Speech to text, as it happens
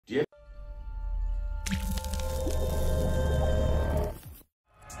Do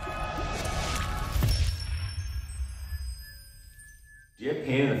you have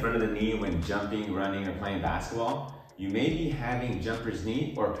pain in the front of the knee when jumping, running, or playing basketball? You may be having jumper's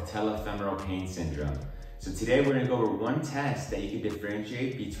knee or patellofemoral pain syndrome. So today we're going to go over one test that you can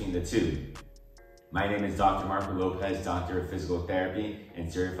differentiate between the two. My name is Dr. Marco Lopez, Doctor of Physical Therapy and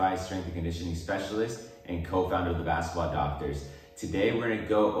Certified Strength and Conditioning Specialist and co-founder of the Basketball Doctors. Today we're going to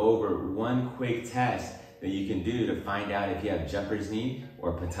go over one quick test that you can do to find out if you have jumper's knee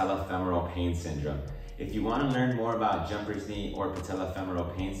or patellofemoral pain syndrome. If you want to learn more about jumper's knee or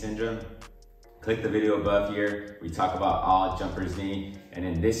patellofemoral pain syndrome, click the video above here. We talk about all jumper's knee, and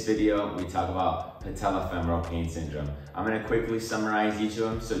in this video, we talk about patellofemoral pain syndrome. I'm going to quickly summarize each of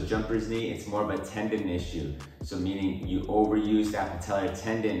them. So jumper's knee, it's more of a tendon issue. So meaning you overuse that patellar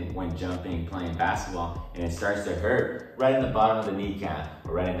tendon when jumping, playing basketball, and it starts to hurt right in the bottom of the kneecap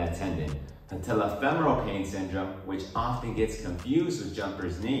or right in that tendon. Patellofemoral pain syndrome, which often gets confused with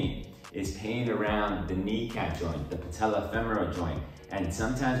jumper's knee, is pain around the kneecap joint, the patellofemoral joint. And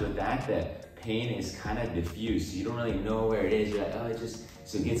sometimes with that, the pain is kind of diffuse. So you don't really know where it is. You're like, oh,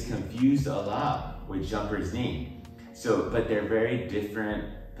 so it gets confused a lot with jumper's knee. So, but they're very different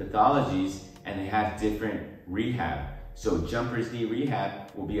pathologies and they have different rehab. So jumper's knee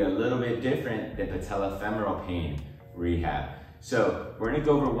rehab will be a little bit different than patellofemoral pain rehab. So we're gonna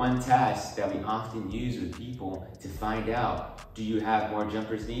go over one test that we often use with people to find out, do you have more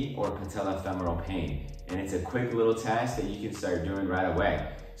jumper's knee or patellofemoral pain? And it's a quick little test that you can start doing right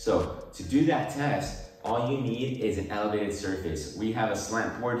away. So to do that test, all you need is an elevated surface. We have a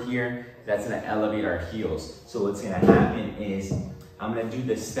slant board here that's gonna elevate our heels. So what's gonna happen is I'm gonna do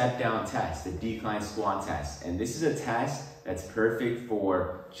the step down test, the decline squat test. And this is a test that's perfect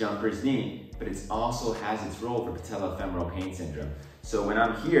for jumper's knee, but it also has its role for patellofemoral pain syndrome. So when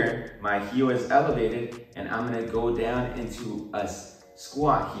I'm here, my heel is elevated and I'm gonna go down into a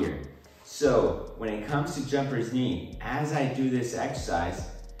squat here. So when it comes to jumper's knee, as I do this exercise,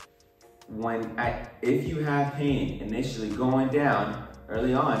 if you have pain initially going down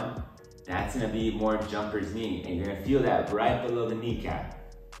early on, that's gonna be more jumper's knee, and you're gonna feel that right below the kneecap.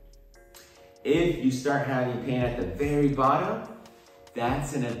 If you start having pain at the very bottom,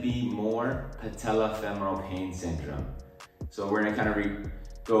 that's gonna be more patellofemoral pain syndrome. So we're gonna kind of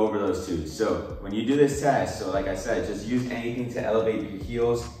go over those two. So when you do this test, so like I said, just use anything to elevate your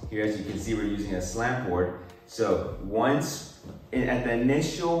heels. Here, as you can see, we're using a slant board. So at the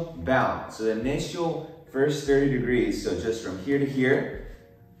initial bout, so the initial first 30 degrees, so just from here to here,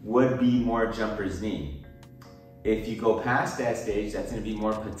 would be more jumper's knee. If you go past that stage, that's gonna be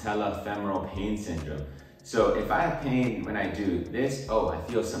more patellofemoral pain syndrome. So if I have pain when I do this, oh, I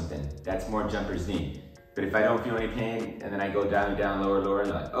feel something, that's more jumper's knee. But if I don't feel any pain, and then I go down, lower,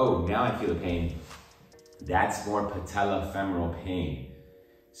 and like, oh, now I feel the pain, that's more patellofemoral pain.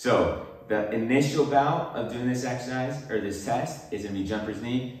 So the initial bout of doing this exercise, or this test, is gonna be jumper's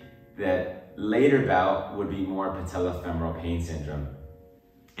knee. The later bout would be more patellofemoral pain syndrome.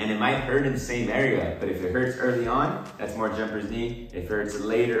 And it might hurt in the same area, but if it hurts early on, that's more jumper's knee. If it hurts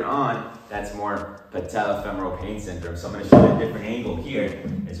later on, that's more patellofemoral pain syndrome. So I'm gonna show you a different angle here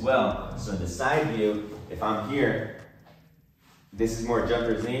as well. So in the side view, if I'm here, this is more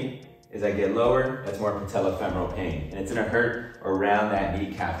jumper's knee. As I get lower, that's more patellofemoral pain. And it's gonna hurt around that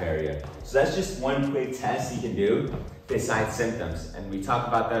kneecap area. So that's just one quick test you can do besides symptoms. And we talked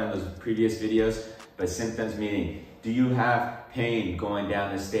about that in those previous videos, but symptoms meaning, do you have pain going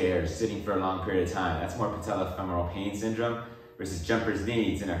down the stairs, sitting for a long period of time? That's more patellofemoral pain syndrome versus jumper's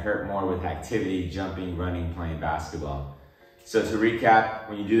knee. It's gonna hurt more with activity, jumping, running, playing basketball. So to recap,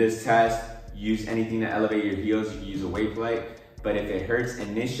 when you do this test, use anything to elevate your heels. You can use a weight plate. But if it hurts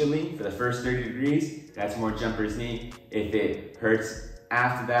initially for the first 30 degrees, that's more jumper's knee. If it hurts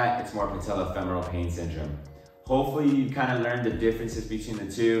after that, it's more patellofemoral pain syndrome. Hopefully you kind of learned the differences between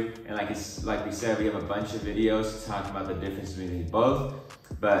the two. And like we said, we have a bunch of videos talking about the difference between both.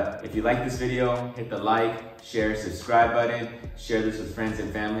 But if you like this video, hit the like, share, subscribe button, share this with friends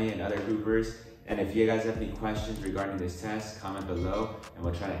and family and other groupers. And if you guys have any questions regarding this test, comment below and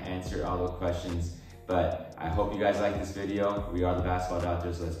we'll try to answer all the questions. But I hope you guys like this video. We are the Basketball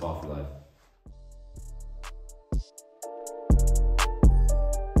Doctors. Let's ball for life.